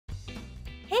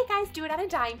Hey guys,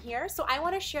 Doitonadime here. So I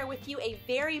want to share with you a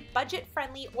very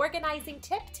budget-friendly organizing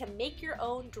tip to make your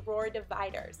own drawer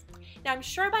dividers. Now I'm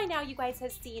sure by now you guys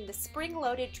have seen the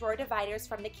spring-loaded drawer dividers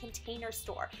from the Container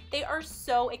Store. They are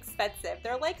so expensive.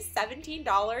 They're like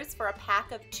 $17 for a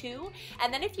pack of 2,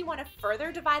 and then if you want to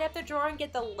further divide up the drawer and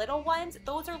get the little ones,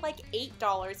 those are like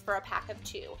 $8 for a pack of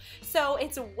 2. So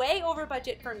it's way over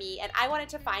budget for me, and I wanted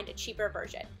to find a cheaper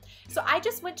version. So I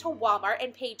just went to Walmart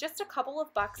and paid just a couple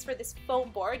of bucks for this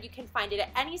foam board. You can find it at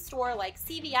any store like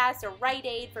CVS or Rite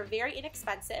Aid for very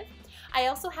inexpensive. I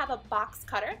also have a box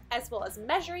cutter as well as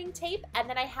measuring tape, and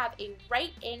then I have a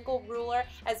right angle ruler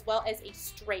as well as a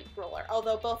straight ruler,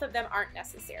 although both of them aren't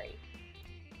necessary.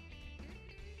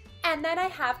 And then I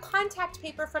have contact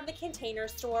paper from the Container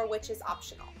Store, which is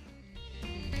optional.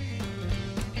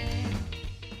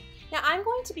 Now I'm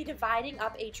going to be dividing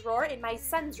up a drawer in my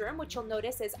son's room, which you'll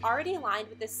notice is already lined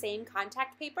with the same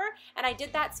contact paper, and I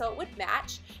did that so it would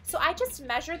match. So I just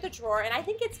measured the drawer, and I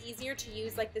think it's easier to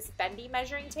use like this bendy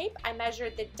measuring tape. I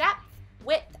measured the depth,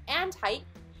 width, and height,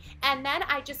 and then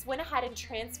I just went ahead and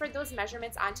transferred those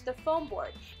measurements onto the foam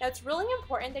board. Now it's really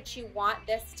important that you want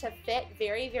this to fit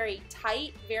very, very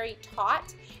tight, very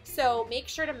taut, so make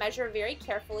sure to measure very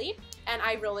carefully. And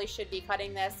I really should be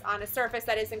cutting this on a surface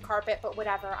that isn't carpet, but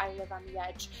whatever, I live on the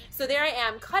edge. So there I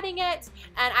am cutting it,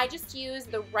 and I just use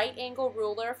the right angle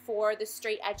ruler for the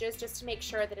straight edges just to make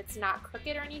sure that it's not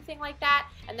crooked or anything like that.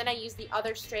 And then I use the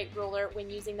other straight ruler when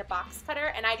using the box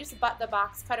cutter, and I just butt the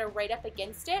box cutter right up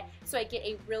against it so I get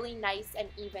a really nice and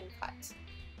even cut.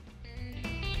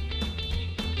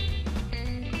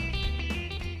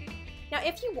 Now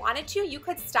if you wanted to, you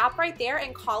could stop right there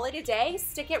and call it a day.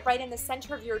 Stick it right in the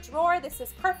center of your drawer. This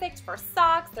is perfect for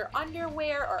socks or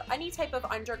underwear or any type of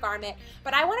undergarment,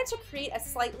 but I wanted to create a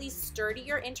slightly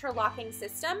sturdier interlocking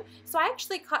system, so I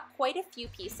actually cut quite a few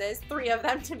pieces, 3 of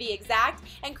them to be exact,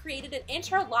 and created an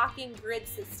interlocking grid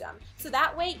system. So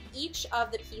that way each of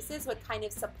the pieces would kind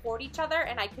of support each other,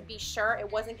 and I could be sure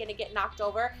it wasn't going to get knocked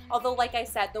over, although like I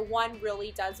said, the one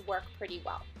really does work pretty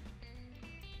well.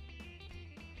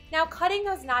 Now cutting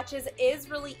those notches is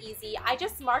really easy. I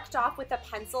just marked off with a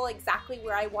pencil exactly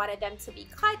where I wanted them to be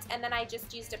cut, and then I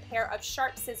just used a pair of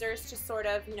sharp scissors to sort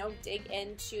of, dig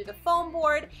into the foam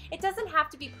board. It doesn't have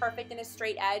to be perfect in a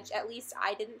straight edge, at least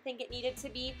I didn't think it needed to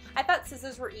be. I thought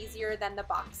scissors were easier than the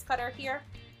box cutter here.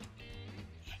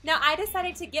 Now I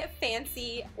decided to get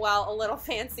fancy, well, a little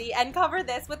fancy, and cover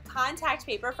this with contact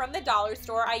paper from the dollar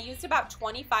store. I used about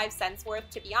 25 cents worth,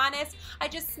 to be honest. I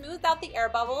just smoothed out the air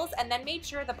bubbles and then made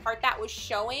sure the part that was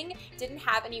showing didn't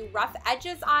have any rough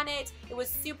edges on it. It was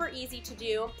super easy to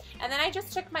do. And then I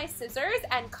just took my scissors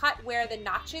and cut where the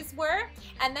notches were,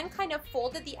 and then kind of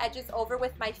folded the edges over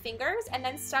with my fingers, and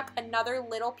then stuck another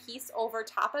little piece over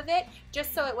top of it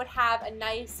just so it would have a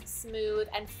nice, smooth,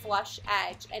 and flush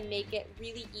edge and make it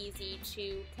really easy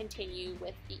to continue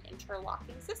with the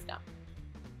interlocking system.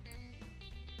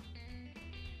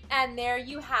 And there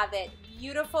you have it.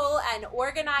 Beautiful and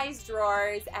organized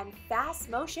drawers and fast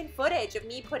motion footage of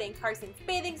me putting Carson's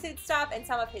bathing suit stuff and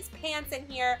some of his pants in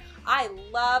here. I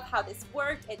love how this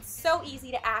worked. It's so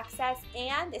easy to access,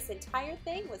 and this entire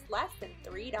thing was less than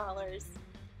 $3.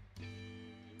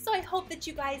 So I hope that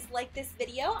you guys like this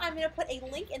video. I'm going to put a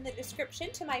link in the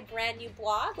description to my brand new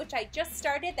blog, which I just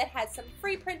started, that has some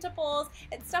free printables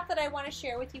and stuff that I want to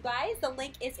share with you guys. The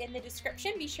link is in the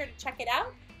description. Be sure to check it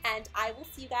out, and I will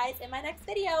see you guys in my next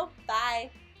video.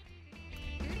 Bye!